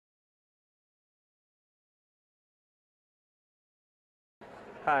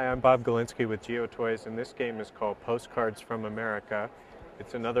Hi, I'm Bob Galinsky with GeoToys, and this game is called Postcards from America.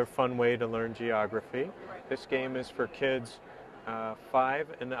 It's another fun way to learn geography. This game is for kids 5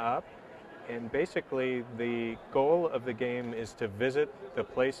 and up, and basically the goal of the game is to visit the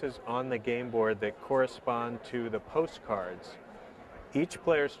places on the game board that correspond to the postcards. Each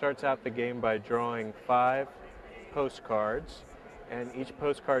player starts out the game by drawing 5 postcards, and each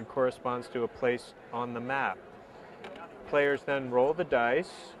postcard corresponds to a place on the map. Players then roll the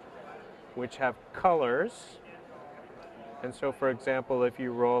dice, which have colors. And so, for example, if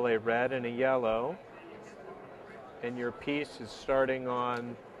you roll a red and a yellow, and your piece is starting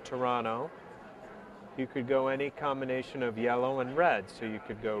on Toronto, you could go any combination of yellow and red. So you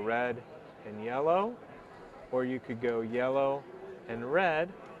could go red and yellow, or you could go yellow and red,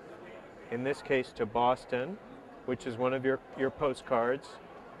 in this case to Boston, which is one of your postcards.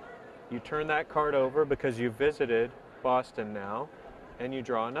 You turn that card over because you visited Boston now, and you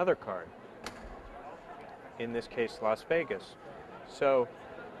draw another card, in this case Las Vegas. So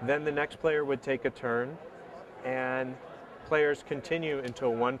then the next player would take a turn, and players continue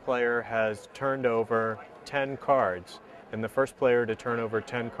until one player has turned over 10 cards, and the first player to turn over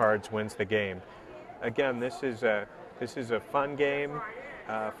 10 cards wins the game. Again, this is a fun game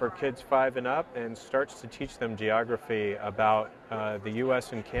for kids 5 and up, and starts to teach them geography about the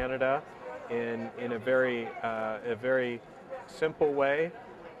U.S. and Canada in a very simple way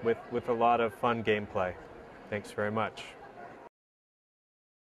with a lot of fun gameplay. Thanks very much.